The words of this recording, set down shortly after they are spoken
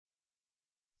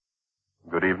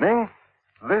Good evening.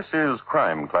 This is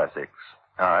Crime Classics.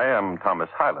 I am Thomas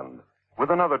Hyland with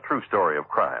another true story of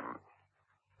crime.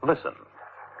 Listen.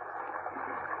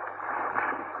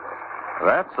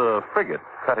 That's a frigate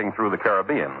cutting through the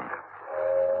Caribbean.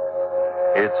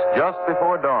 It's just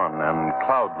before dawn and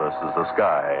cloudless as the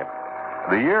sky.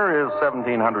 The year is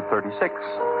 1736,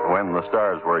 when the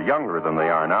stars were younger than they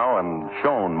are now and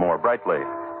shone more brightly.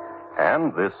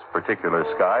 And this particular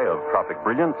sky of tropic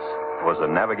brilliance was a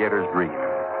navigator's dream.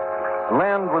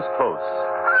 Land was close,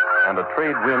 and a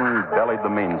trade wind bellied the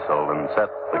mainsail and set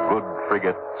the good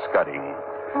frigate scudding.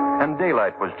 And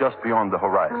daylight was just beyond the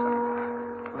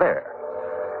horizon. There,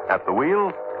 at the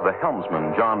wheel, the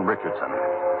helmsman, John Richardson.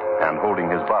 And holding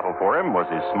his bottle for him was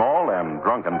his small and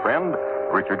drunken friend,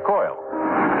 Richard Coyle.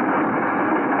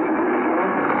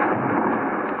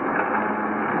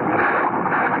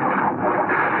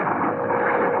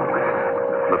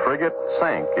 The frigate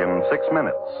sank in 6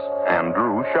 minutes and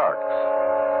drew sharks.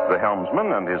 The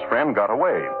helmsman and his friend got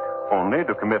away, only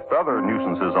to commit other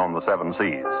nuisances on the seven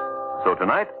seas. So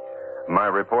tonight, my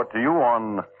report to you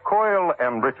on Coyle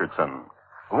and Richardson,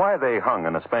 why they hung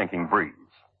in a spanking breeze.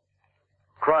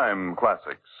 Crime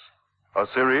Classics, a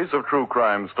series of true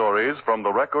crime stories from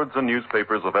the records and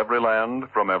newspapers of every land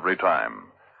from every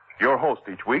time. Your host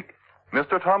each week,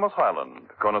 Mr. Thomas Hyland,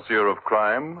 connoisseur of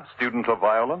crime, student of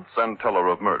violence, and teller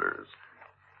of murders.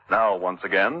 Now, once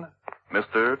again,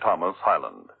 Mr. Thomas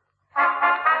Hyland.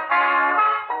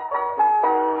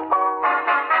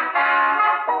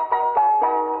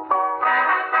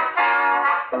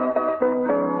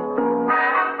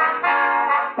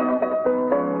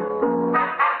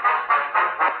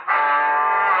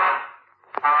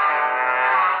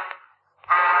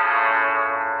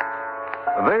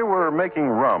 They were making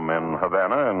rum in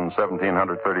Havana in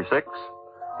 1736.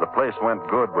 The place went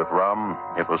good with rum.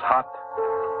 It was hot.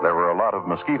 There were a lot of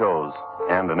mosquitoes,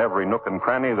 and in every nook and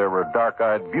cranny there were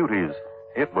dark-eyed beauties.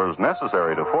 It was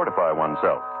necessary to fortify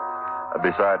oneself.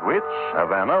 Beside which,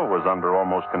 Havana was under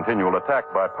almost continual attack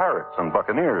by pirates and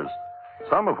buccaneers,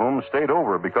 some of whom stayed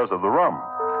over because of the rum.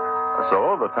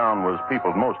 So the town was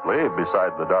peopled mostly,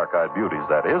 beside the dark-eyed beauties,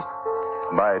 that is,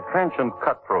 by trenchant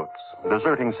cutthroats,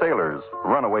 deserting sailors,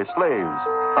 runaway slaves,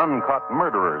 uncaught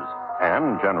murderers,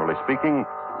 and, generally speaking,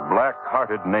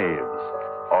 black-hearted knaves.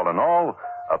 All in all,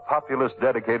 a populace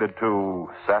dedicated to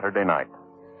Saturday night.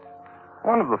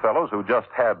 One of the fellows who just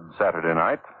had Saturday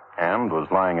night and was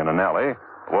lying in an alley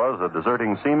was a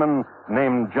deserting seaman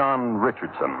named John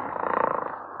Richardson.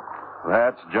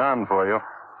 That's John for you.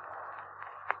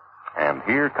 And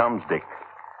here comes Dick.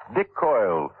 Dick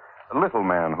Coyle, a little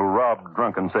man who robbed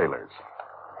drunken sailors.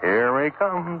 Here he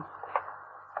comes.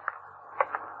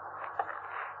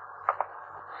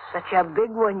 Such a big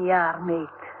one you are, mate.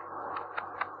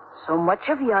 So much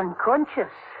of you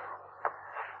unconscious.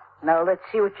 Now let's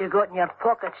see what you got in your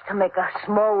pockets to make a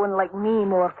small one like me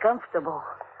more comfortable.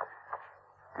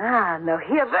 Now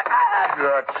here's a...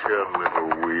 Gotcha, little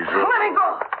weasel. Let me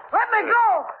go! Let me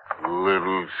go!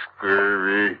 Little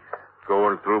scurvy.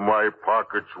 Going through my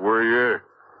pockets, were you?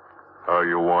 How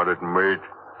you want it, mate?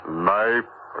 Knife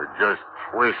or just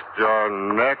twist your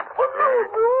neck?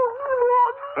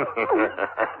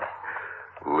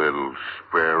 Little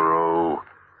sparrow.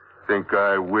 Think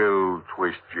I will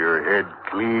twist your head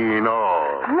clean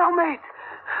off. No, mate.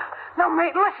 No,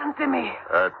 mate, listen to me.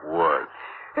 At what?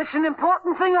 It's an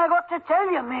important thing I got to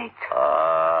tell you, mate.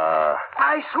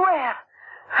 I swear.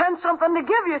 And something to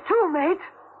give you, too, mate.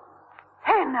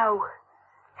 Hey, now.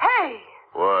 Hey.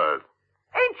 What?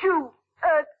 Ain't you...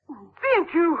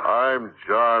 I'm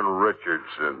John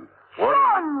Richardson. What?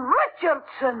 John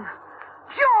Richardson.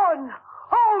 John.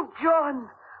 Old John.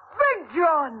 Big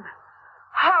John.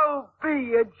 How be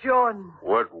you, John?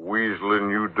 What weaseling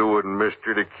you doing,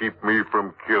 mister, to keep me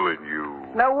from killing you?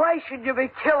 Now, why should you be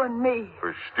killing me?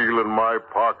 For stealing my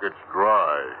pockets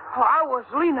dry. Oh, I was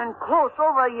leaning close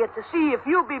over you to see if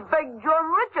you be Big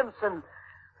John Richardson.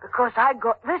 Because I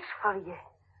got this for you.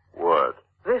 What?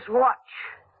 This watch.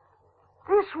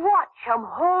 This watch I'm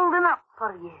holding up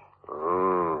for you.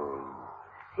 Oh.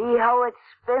 See how it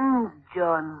spins,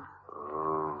 John.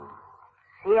 Oh.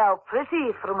 See how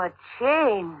pretty from a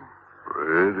chain.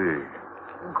 Pretty.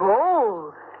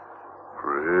 Gold.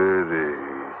 Pretty.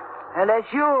 And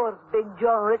that's yours, Big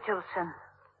John Richardson.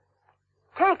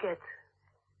 Take it.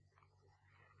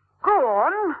 Go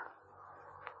on.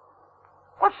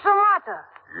 What's the matter?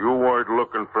 You weren't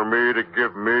looking for me to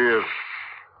give me a...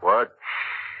 What?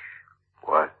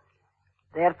 What?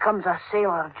 There comes a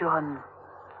sailor, John.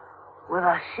 With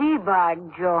a sea bag,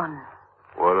 John.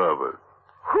 What of it?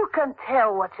 Who can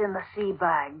tell what's in the sea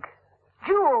bag?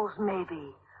 Jewels,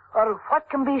 maybe. or what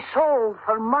can be sold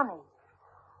for money.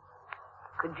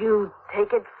 Could you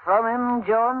take it from him,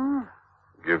 John?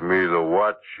 Give me the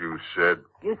watch, you said.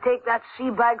 You take that sea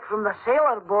bag from the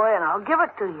sailor boy, and I'll give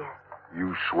it to you.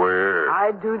 You swear?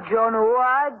 I do, John. Oh,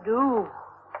 I do.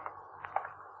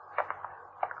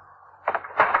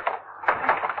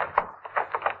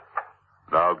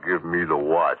 Now give me the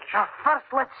watch. Now, first,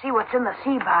 let's see what's in the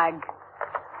sea bag.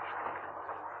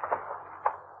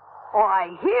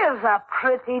 Why, here's a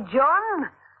pretty, John.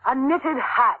 A knitted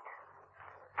hat.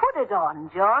 Put it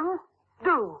on, John.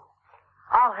 Do.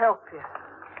 I'll help you.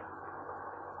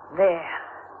 There.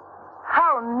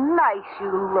 How nice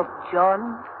you look,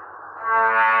 John.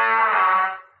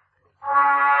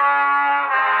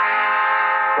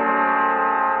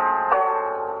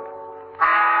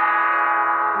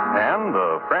 And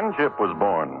a friendship was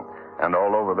born. And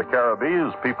all over the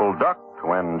Caribbees, people ducked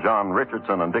when John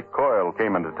Richardson and Dick Coyle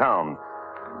came into town.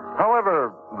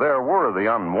 However, there were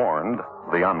the unwarned,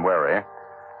 the unwary.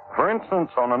 For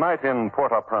instance, on a night in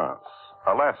Port-au-Prince,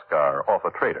 a Lascar off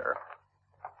a trader.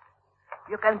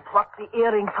 You can pluck the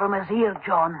earring from his ear,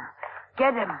 John.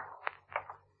 Get him.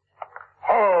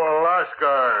 Oh,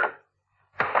 Lascar.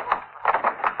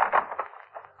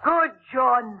 Good,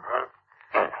 John.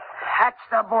 That's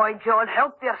the boy, John.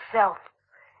 Help yourself.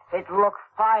 It looked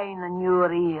fine in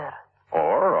your ear.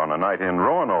 Or on a night in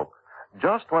Roanoke,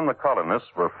 just when the colonists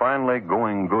were finally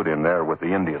going good in there with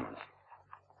the Indians.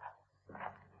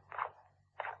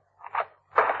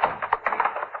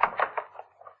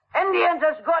 Indians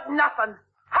has got nothing.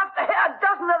 Have to hit a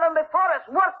dozen of them before it's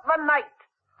worth the night.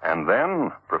 And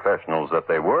then, professionals that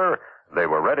they were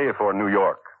ready for New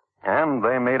York. And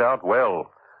they made out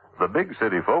well. The big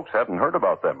city folks hadn't heard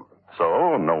about them,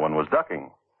 so no one was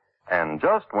ducking. And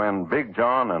just when Big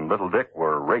John and Little Dick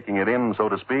were raking it in, so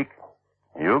to speak,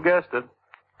 you guessed it,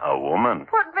 a woman.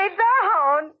 Put me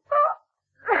down.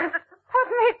 Put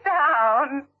me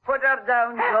down. Put her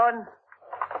down, John.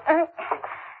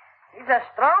 He's a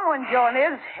strong one, John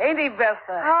is, ain't he, Bertha?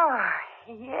 Oh,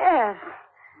 yes.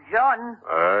 John,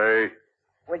 Aye.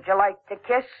 would you like to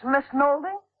kiss Miss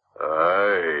Nolding?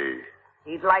 Aye.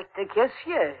 He'd like to kiss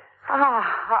you.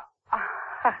 Ah,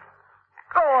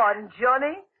 Go on,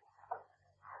 Johnny.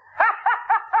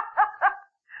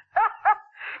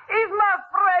 He's my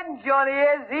friend, Johnny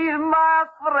is. He's my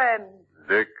friend.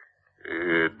 Dick.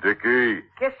 Dickie.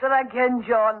 Kiss her again,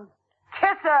 John.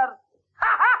 Kiss her.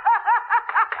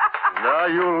 Now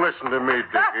you listen to me,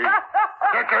 Dickie.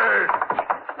 Dickie!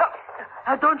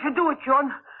 Now, don't you do it,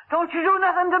 John. Don't you do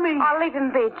nothing to me. I'll leave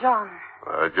him be, John.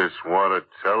 I just want to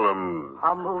tell him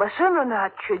I'm listening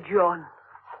at you, John.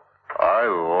 I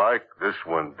like this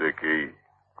one, Dickie.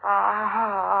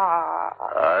 Ah,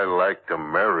 I like to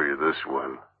marry this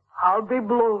one. I'll be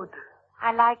blowed.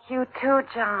 I like you too,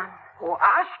 John. Oh,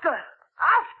 ask her.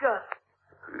 Ask her.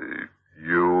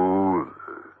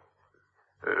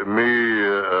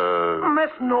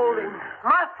 Miss Nolding,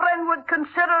 my friend would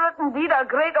consider it indeed a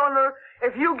great honor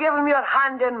if you give him your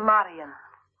hand in marrying.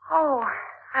 Oh,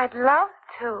 I'd love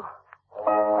to.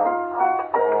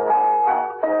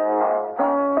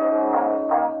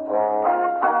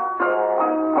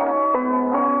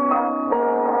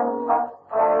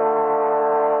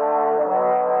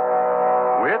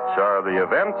 Which are the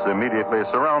events immediately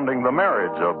surrounding the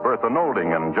marriage of Bertha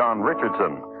Nolding and John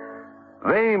Richardson.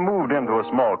 They moved into a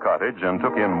small cottage and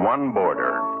took in one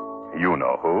boarder. You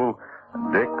know who.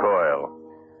 Dick Coyle.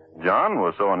 John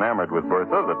was so enamored with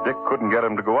Bertha that Dick couldn't get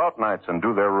him to go out nights and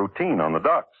do their routine on the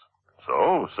docks.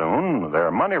 So soon their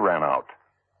money ran out.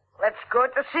 Let's go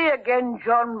to sea again,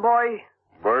 John boy.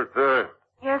 Bertha,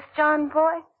 Yes, John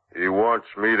boy? he wants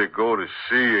me to go to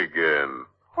sea again.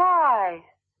 Why?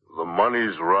 The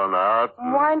money's run out.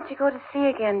 Why don't you go to sea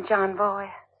again, John boy?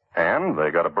 And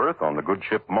they got a berth on the good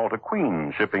ship Malta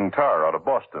Queen, shipping tar out of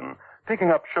Boston, picking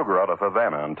up sugar out of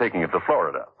Havana and taking it to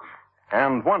Florida.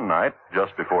 And one night,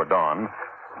 just before dawn,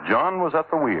 John was at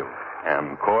the wheel,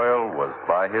 and Coyle was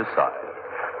by his side.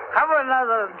 Have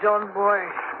another, John boy.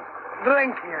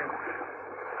 Drink here.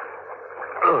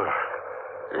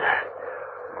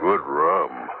 Good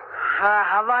rum.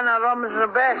 Havana rum's the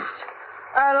best.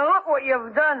 And look what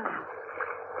you've done.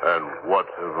 And what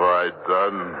have I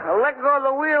done? Let go of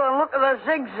the wheel and look at the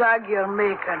zigzag you're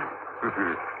making.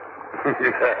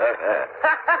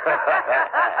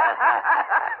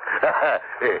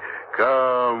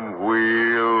 Come,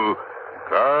 wheel.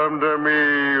 Come to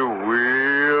me,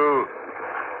 wheel.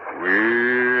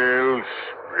 Wheel,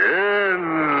 spin.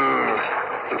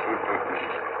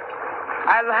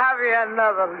 I'll have you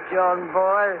another, John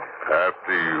boy.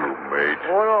 After you, mate.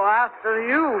 Oh, no, after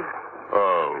you.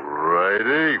 All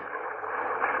righty.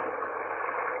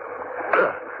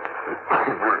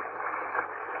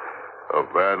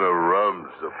 Havana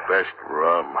rum's the best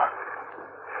rum.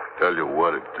 Tell you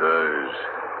what it does.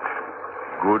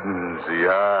 Goodens the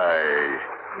eye.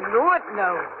 Do it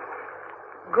now.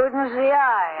 Goodens the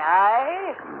eye,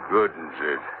 aye? Goodens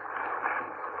it.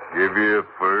 Give you,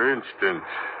 for instance,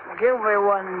 Give me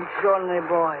one, Johnny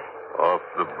boy. off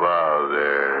the bow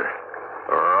there.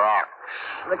 Rocks.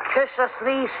 The Kiss of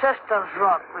Three Sisters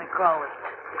rock, they call it.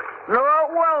 Know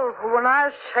it well, for when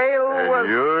I sail And with...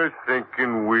 you're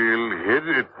thinking we'll hit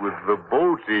it with the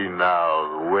boaty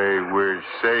now, the way we're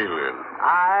sailing.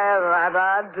 Aye, that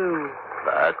I do.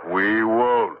 That we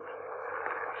won't.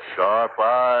 Sharp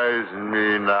eyes in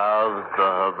me now that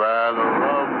the Havana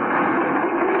rum...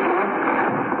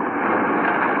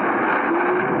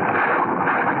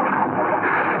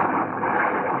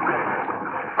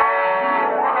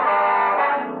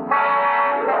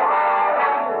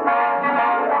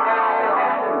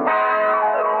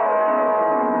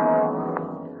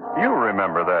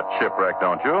 Shipwreck,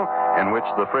 don't you? In which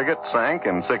the frigate sank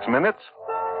in 6 minutes?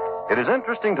 It is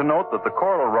interesting to note that the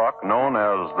coral rock known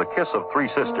as the Kiss of Three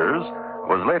Sisters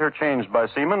was later changed by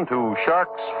seamen to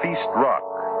Shark's Feast Rock,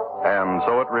 and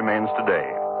so it remains today.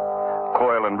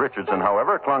 Coyle and Richardson,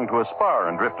 however, clung to a spar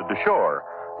and drifted to shore,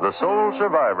 the sole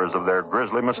survivors of their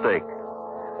grisly mistake.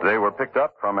 They were picked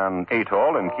up from an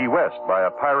atoll in Key West by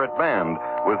a pirate band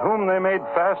with whom they made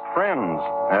fast friends,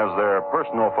 as their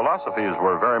personal philosophies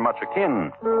were very much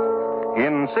akin.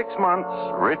 In 6 months,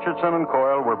 Richardson and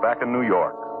Coyle were back in New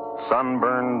York,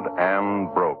 sunburned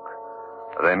and broke.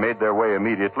 They made their way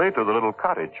immediately to the little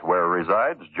cottage where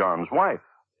resides John's wife,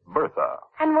 Bertha.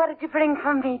 And what did you bring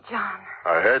for me, John?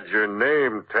 I had your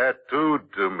name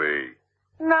tattooed to me.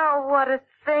 Now, what a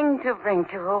thing to bring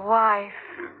to a wife.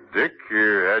 Dick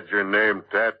here had your name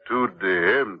tattooed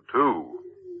to him, too.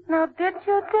 Now, did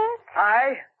you, Dick?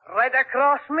 Aye, right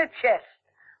across my chest.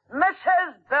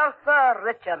 Mrs. Bertha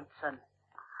Richardson.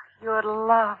 Your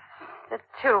love, the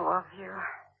two of you.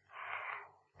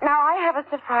 Now, I have a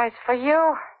surprise for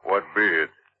you. What be it?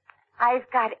 I've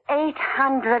got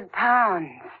 800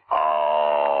 pounds.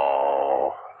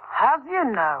 Oh. Have you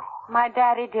now? My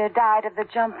daddy dear died of the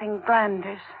jumping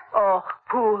glanders. Oh,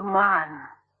 poor man.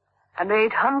 And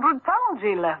 800 pounds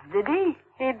he left, did he?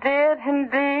 He did,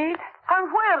 indeed.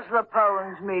 And where's the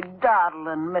pounds, me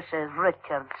darling Mrs.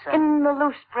 Richardson? In the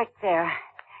loose brick there.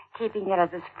 Keeping it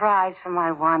as a surprise for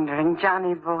my wandering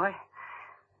Johnny boy.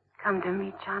 Come to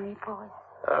me, Johnny boy.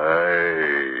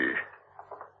 Aye.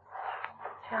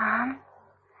 John?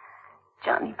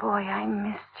 Johnny boy, I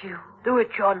missed you. Do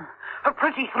it, John. A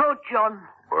pretty throat, John.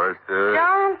 Bertha.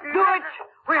 John? Do it.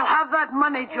 We'll have that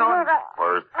money, John.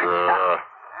 Bertha.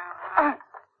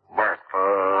 Bertha.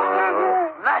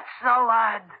 That's the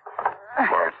lad.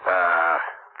 Bertha.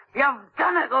 You've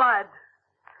done it, lad.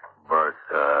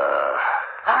 Bertha.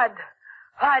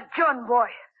 Lad, John boy.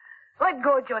 Let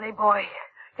go, Johnny boy.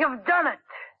 You've done it.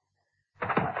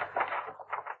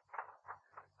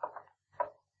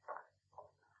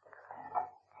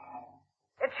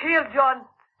 It's here, John.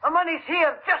 The money's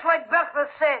here, just like Bertha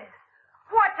said.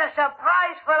 What a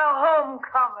surprise for a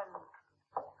homecoming.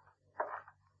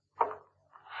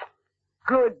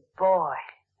 Good boy.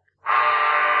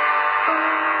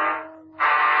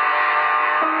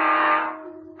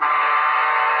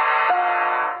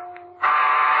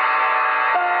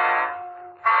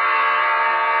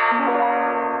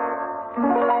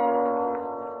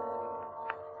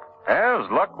 As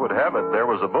luck would have it, there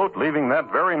was a boat leaving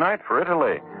that very night for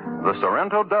Italy, the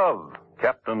Sorrento Dove,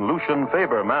 Captain Lucian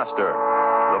Faber, master.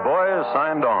 The boys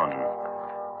signed on.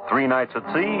 3 nights at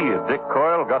sea, Dick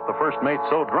Coyle got the first mate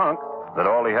so drunk that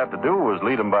all he had to do was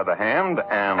lead him by the hand,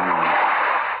 and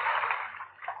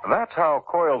that's how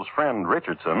Coyle's friend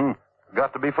Richardson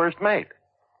got to be first mate.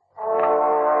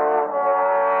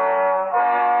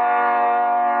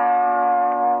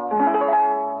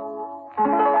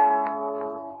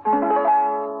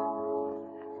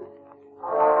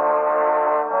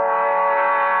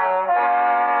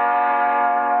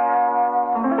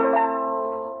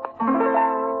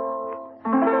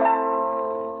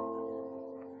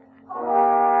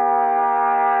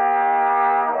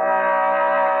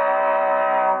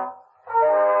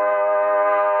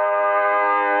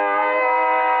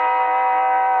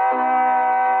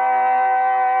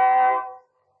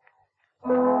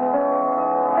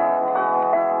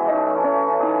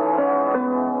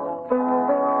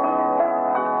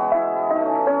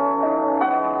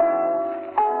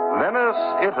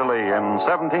 Italy in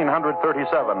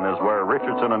 1737 is where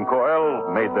Richardson and Coyle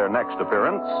made their next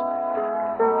appearance.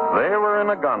 They were in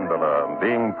a gondola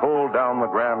being pulled down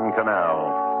the Grand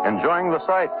Canal, enjoying the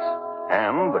sights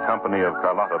and the company of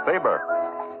Carlotta Faber.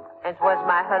 And was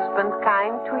my husband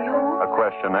kind to you? A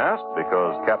question asked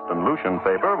because Captain Lucian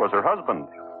Faber was her husband,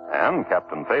 and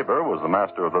Captain Faber was the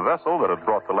master of the vessel that had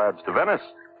brought the lads to Venice.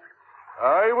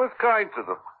 I was kind to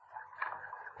them.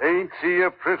 Ain't she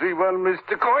a pretty one,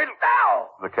 Mr. Coyle? Ow!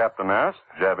 The captain asked,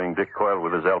 jabbing Dick Coyle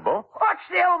with his elbow. What's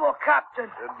the elbow, Captain?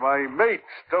 And my mate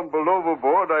stumbled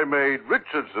overboard. I made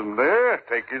Richardson there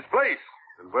take his place.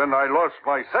 And when I lost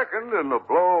my second in the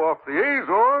blow off the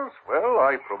Azores, well,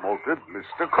 I promoted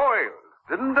Mr. Coyle.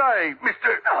 Didn't I,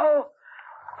 Mr. Oh,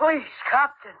 please,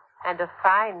 Captain. And a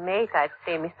fine mate, I'd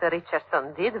say Mr.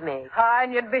 Richardson did make.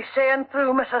 And you'd be saying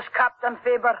true, Mrs. Captain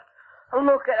Faber.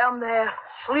 Look at him there,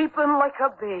 sleeping like a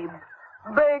babe.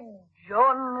 Big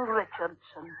John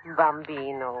Richardson.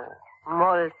 Bambino.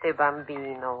 Molte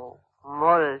bambino.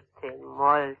 Molte,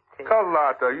 molte.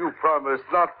 Carlotta, you promised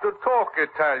not to talk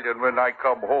Italian when I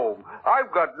come home.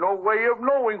 I've got no way of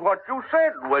knowing what you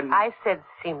said when... I said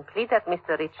simply that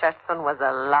Mr. Richardson was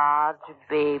a large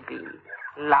baby.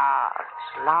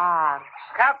 Large.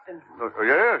 Captain,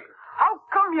 Yes? how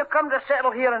come you come to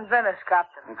settle here in Venice,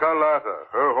 Captain? Carlotta,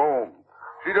 her home.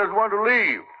 She doesn't want to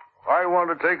leave. I want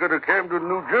to take her to Camden,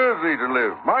 New Jersey to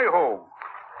live, my home.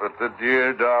 But the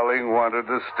dear darling wanted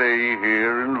to stay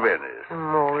here in Venice.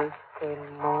 Molte.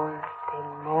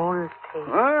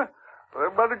 Huh?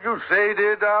 What did you say,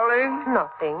 dear darling?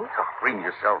 Nothing. Oh, bring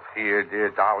yourself here, dear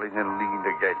darling, and lean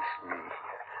against me.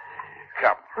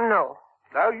 Come. No.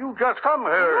 Now, you just come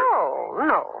here.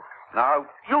 No. Now,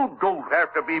 you don't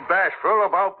have to be bashful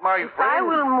about my If friend. I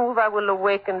will move, I will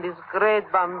awaken this great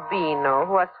bambino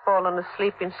who has fallen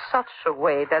asleep in such a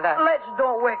way that I... Let's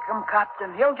don't wake him,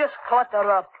 Captain. He'll just clutter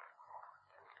up.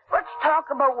 Let's talk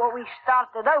about what we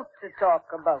started out to talk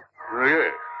about.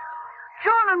 Yes.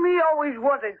 John and me always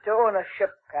wanted to own a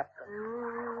ship, Captain.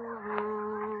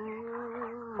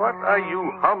 What are you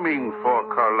humming for,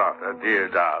 Carlotta, dear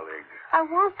darling? I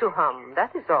want to hum,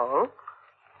 that is all.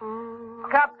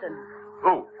 Captain,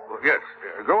 Oh, yes.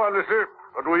 Go on, mister.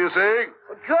 What were you saying?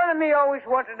 John and me always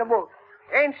wanted a boat.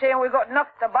 Ain't saying we got enough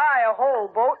to buy a whole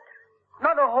boat.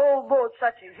 Not a whole boat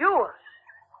such as yours,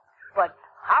 but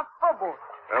half a boat.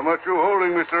 How much you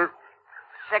holding, mister?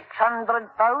 600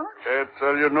 pounds? Can't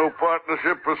sell you no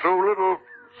partnership for so little.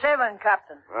 7,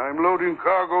 Captain. I'm loading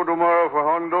cargo tomorrow for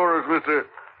Honduras, mister.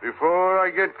 Before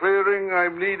I get clearing,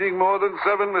 I'm needing more than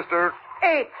 7, mister.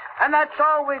 8, and that's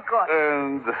all we got.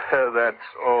 And that's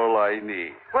all I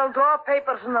need. We'll draw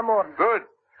papers in the morning. Good.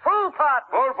 Full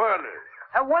partner. All partners.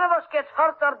 And one of us gets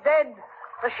hurt or dead,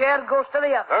 the share goes to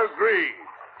the other. Agree.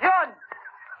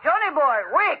 Johnny boy,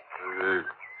 wake.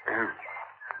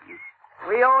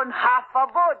 We own half a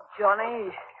boat, Johnny.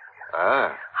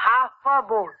 Half a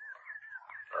boat.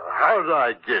 How'd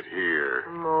I get here?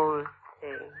 Molte.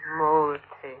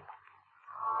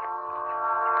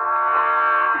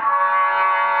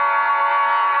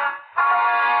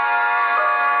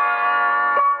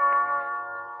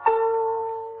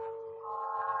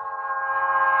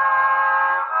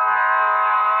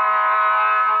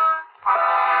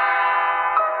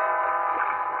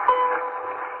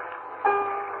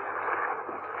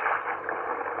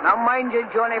 Now mind you,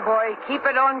 Johnny boy, keep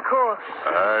it on course.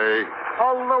 Aye.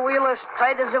 Hold the wheel as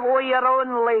tight as if we were your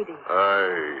own lady.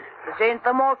 Aye. This ain't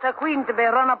the Malta Queen to be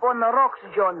run up on the rocks,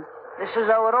 John. This is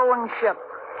our own ship.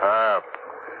 Half.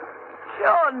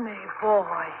 Johnny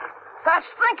boy, that's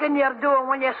thinking you're doing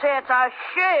when you say it's a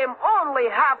shame only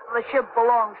half the ship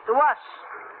belongs to us.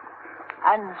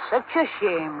 And such a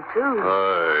shame, too.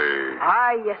 Aye.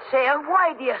 Aye, you say, and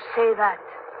why do you say that?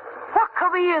 What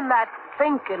could be in that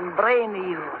thinking brain of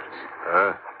yours?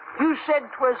 Huh? You said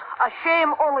 'twas a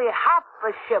shame only half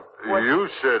the ship was... You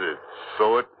said it,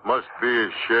 so it must be a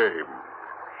shame.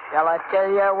 Shall I tell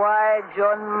you why,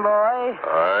 John boy?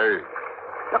 Aye.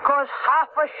 Because half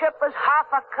a ship is half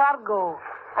a cargo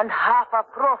and half a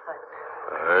profit.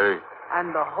 Aye.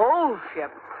 And the whole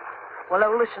ship. Well,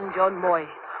 now listen, John boy.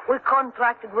 We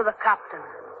contracted with a captain.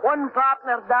 One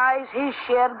partner dies, his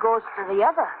share goes to the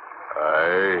other.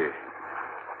 Aye.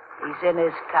 He's in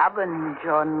his cabin,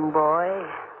 John boy.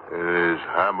 In his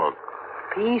hammock.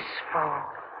 Peaceful.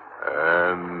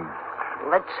 And...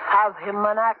 Let's have him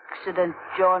an accident,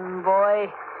 John boy.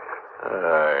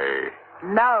 Aye.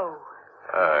 Now.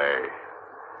 Aye.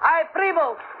 Aye,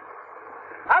 Preble.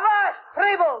 Avast,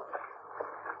 Preble.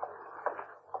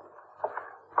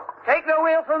 Take the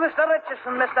wheel for Mr.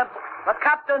 Richardson, mister. The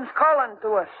captain's calling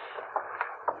to us.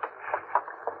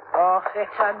 Oh,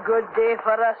 it's a good day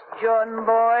for us, John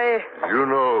boy. You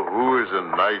know who is a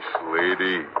nice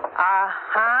lady?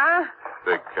 Uh-huh.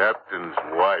 The captain's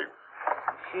wife.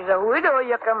 She's a widow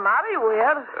you can marry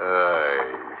with.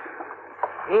 Aye.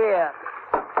 Here.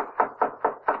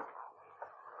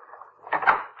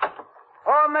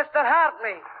 Oh, Mr.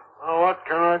 Hartley. What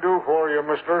can I do for you,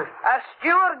 mister? As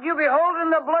steward, you be holding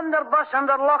the blunderbuss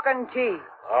under lock and key.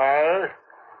 Aye.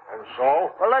 And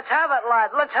so? Well, let's have it, lad.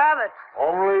 Let's have it.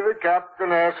 Only the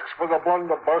captain asks for the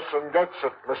blunderbuss and gets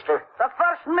it, mister. The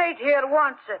first mate here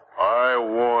wants it. I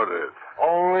want it.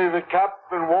 Only the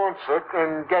captain wants it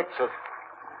and gets it.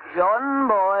 John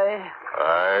boy.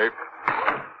 Aye.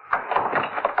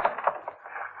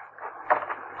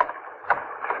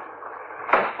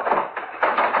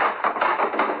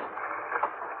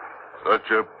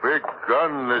 Such a big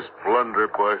gun, this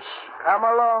blunderbuss. Come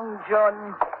along,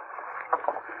 John.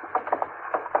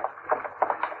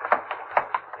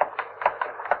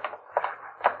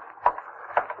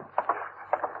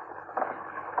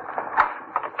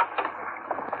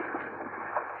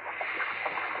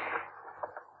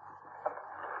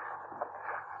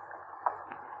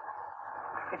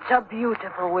 It's a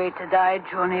beautiful way to die,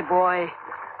 Johnny boy.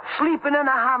 Sleeping in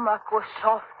a hammock with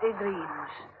softy dreams.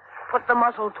 Put the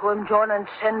muzzle to him, John, and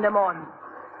send him on.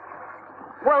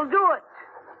 Well, do it.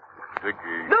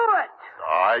 Dickie. Do it.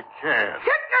 I can't.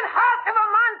 Chicken heart of a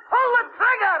man, pull the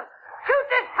trigger. Shoot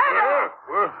his head off.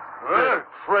 The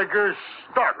trigger's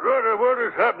stuck. What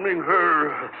is happening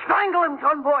here? Strangle him,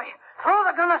 John boy. Throw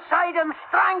the gun aside and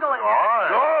strangle him.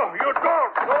 No, you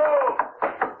don't. No.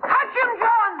 Catch him,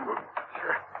 John.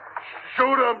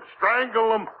 Shoot him.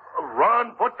 Strangle him.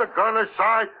 Run. Put the gun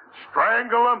aside.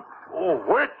 Strangle him. Oh,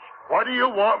 which? What do you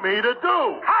want me to do?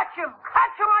 Catch him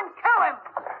and kill him.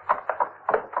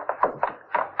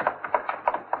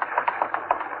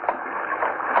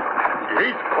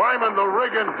 He's climbing the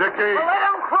rigging, Dickie. Well, let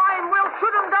him climb. We'll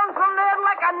shoot him down from there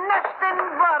like a nesting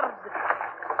bird.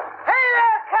 Hey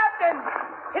there, Captain.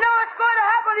 You know what's going to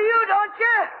happen to you, don't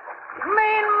you?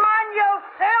 Mean man, you'll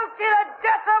sail to the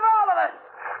death of all of us.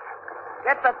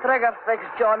 Get the trigger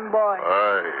fixed, John boy.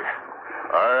 Aye.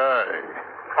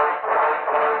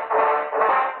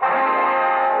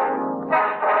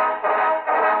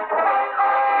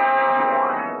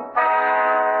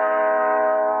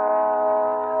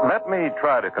 Let me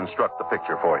try to construct the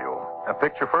picture for you. A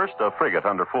picture first, a frigate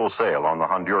under full sail on the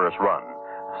Honduras run.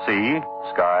 Sea,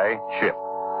 sky, ship.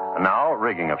 Now,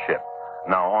 rigging of ship.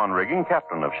 Now, on rigging,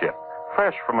 captain of ship.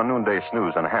 Fresh from a noonday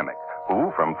snooze in a hammock,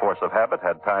 who, from force of habit,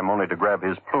 had time only to grab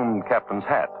his plumed captain's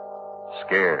hat.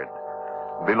 Scared.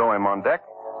 Below him on deck,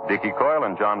 Dickie Coyle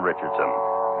and John Richardson.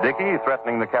 Dickie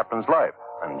threatening the captain's life,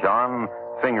 and John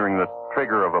fingering the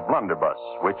trigger of a blunderbuss,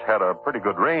 which had a pretty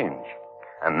good range.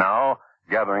 And now,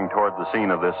 gathering toward the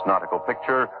scene of this nautical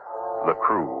picture, the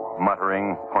crew,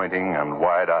 muttering, pointing, and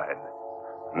wide-eyed.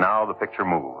 Now the picture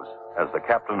moves, as the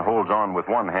captain holds on with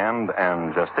one hand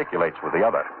and gesticulates with the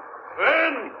other.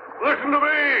 Men, listen to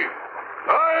me.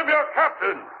 I'm your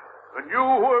captain, and you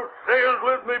who have sailed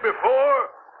with me before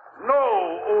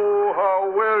know, oh,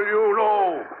 how well you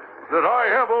know, that I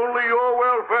have only your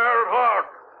welfare at heart.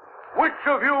 Which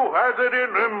of you has it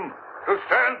in him to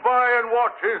stand by and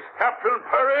watch his captain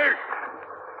perish?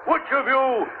 Which of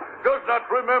you does not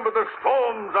remember the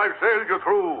storms I've sailed you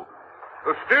through,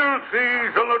 the still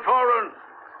seas and the torrents?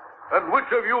 And which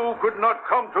of you could not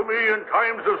come to me in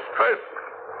times of stress,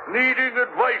 needing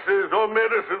advices or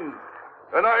medicine,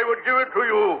 and I would give it to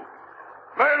you?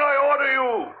 Men, I order you,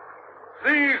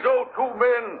 seize those two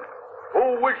men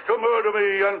who wish to murder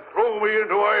me and throw me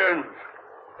into irons.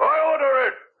 I order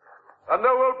it, and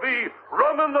there will be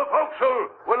rum in the forecastle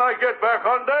when I get back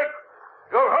on deck.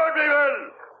 You heard me,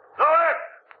 men.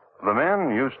 The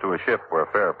men, used to a ship where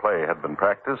fair play had been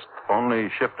practiced, only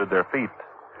shifted their feet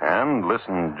and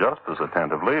listened just as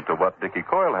attentively to what Dickie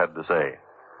Coyle had to say.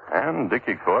 And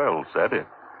Dickie Coyle said it.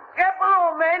 Get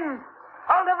below, men.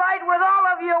 I'll divide with all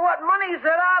of you what monies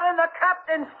there are in the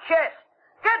captain's chest.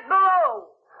 Get below.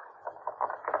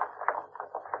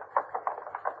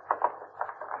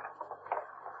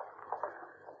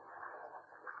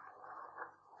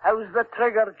 How's the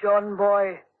trigger, John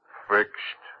boy?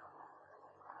 Fixed.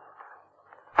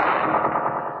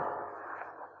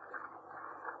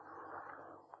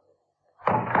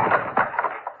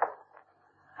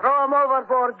 Throw him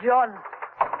overboard, John.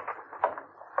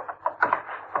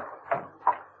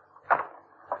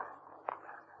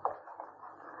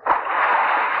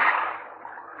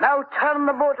 Now turn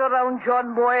the boat around,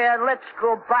 John boy, and let's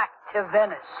go back to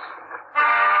Venice.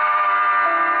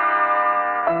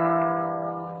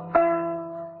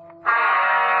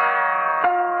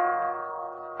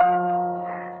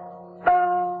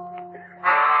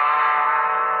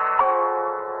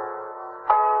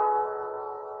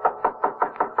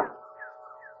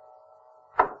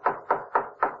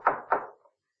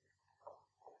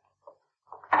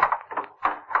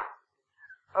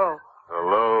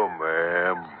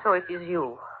 So it is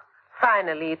you.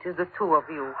 Finally, it is the two of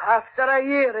you. After a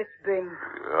year it's been.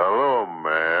 Hello,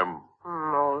 ma'am.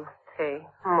 Molte.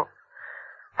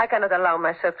 I cannot allow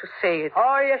myself to say it.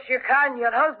 Oh, yes, you can.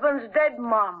 Your husband's dead,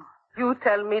 Mom. You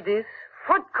tell me this?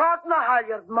 Foot caught in a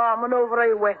halyard, Mom, and over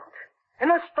he went.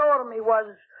 In a storm he was.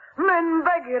 Men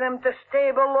begging him to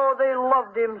stay below, they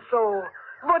loved him so.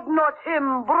 But not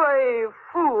him, brave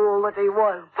fool that he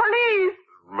was. Police!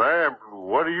 Ma'am,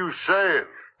 what are you saying?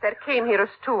 There came here a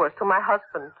steward to my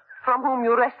husband, from whom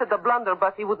you wrested the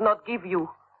blunderbuss he would not give you.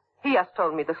 He has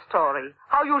told me the story.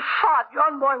 How you shot,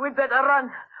 John Boy. We'd better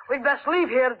run. We'd best leave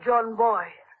here, John Boy.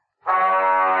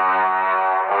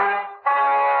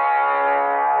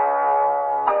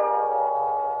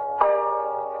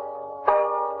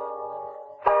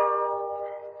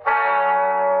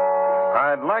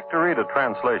 I'd like to read a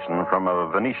translation from a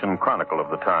Venetian chronicle of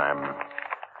the time.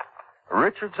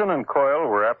 Richardson and Coyle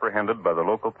were apprehended by the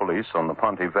local police on the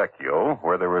Ponte Vecchio,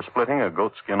 where they were splitting a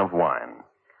goatskin of wine.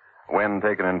 When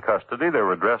taken in custody, they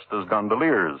were dressed as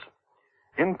gondoliers.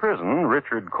 In prison,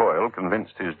 Richard Coyle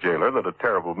convinced his jailer that a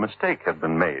terrible mistake had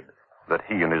been made, that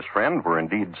he and his friend were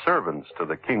indeed servants to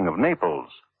the King of Naples.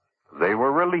 They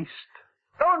were released.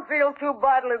 Don't feel too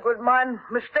badly, good man.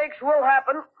 Mistakes will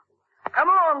happen. Come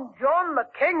along, John. The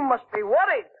king must be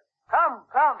worried. Come.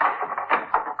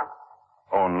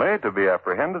 Only to be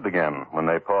apprehended again when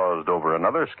they paused over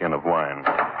another skin of wine.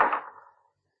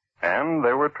 And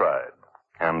they were tried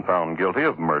and found guilty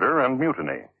of murder and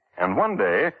mutiny. And one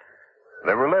day,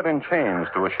 they were led in chains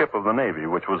to a ship of the Navy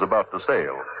which was about to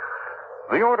sail.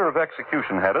 The order of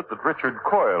execution had it that Richard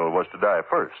Coyle was to die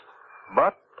first.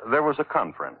 But there was a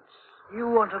conference. You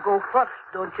want to go first,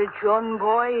 don't you, John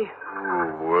Boy?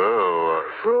 Well,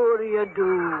 Sure you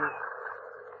do.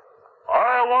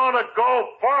 I want to go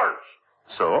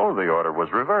first. So the order was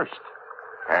reversed.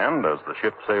 And as the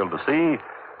ship sailed to sea,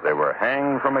 they were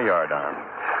hanged from a yardarm.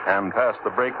 And past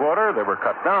the breakwater, they were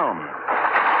cut down.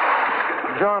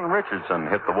 John Richardson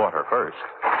hit the water first.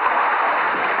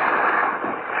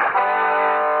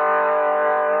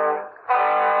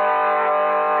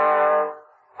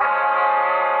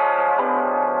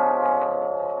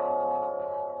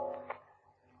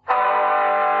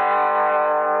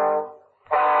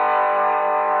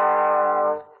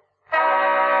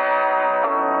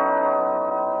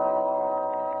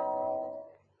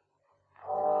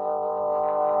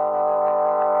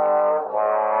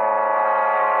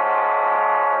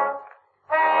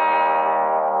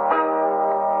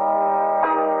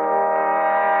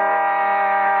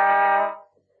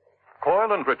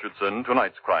 Richardson,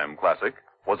 tonight's crime classic,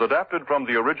 was adapted from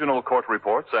the original court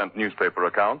reports and newspaper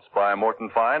accounts by Morton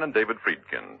Fine and David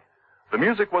Friedkin. The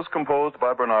music was composed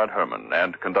by Bernard Herrmann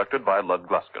and conducted by Lud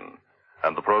Gluskin.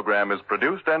 And the program is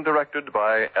produced and directed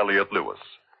by Elliot Lewis.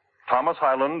 Thomas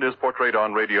Hyland is portrayed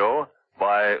on radio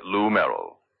by Lou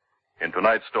Merrill. In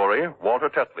tonight's story, Walter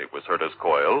Tetley was heard as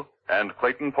Coyle and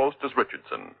Clayton Post as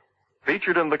Richardson.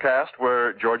 Featured in the cast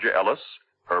were Georgia Ellis,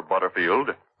 Herb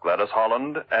Butterfield, Gladys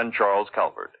Holland, and Charles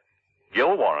Calvert.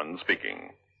 Gil Warren speaking.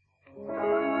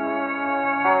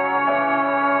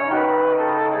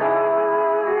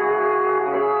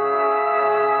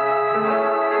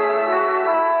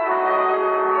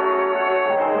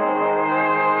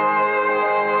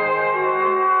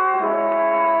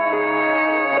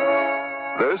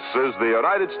 This is the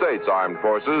United States Armed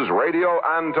Forces Radio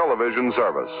and Television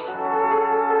Service.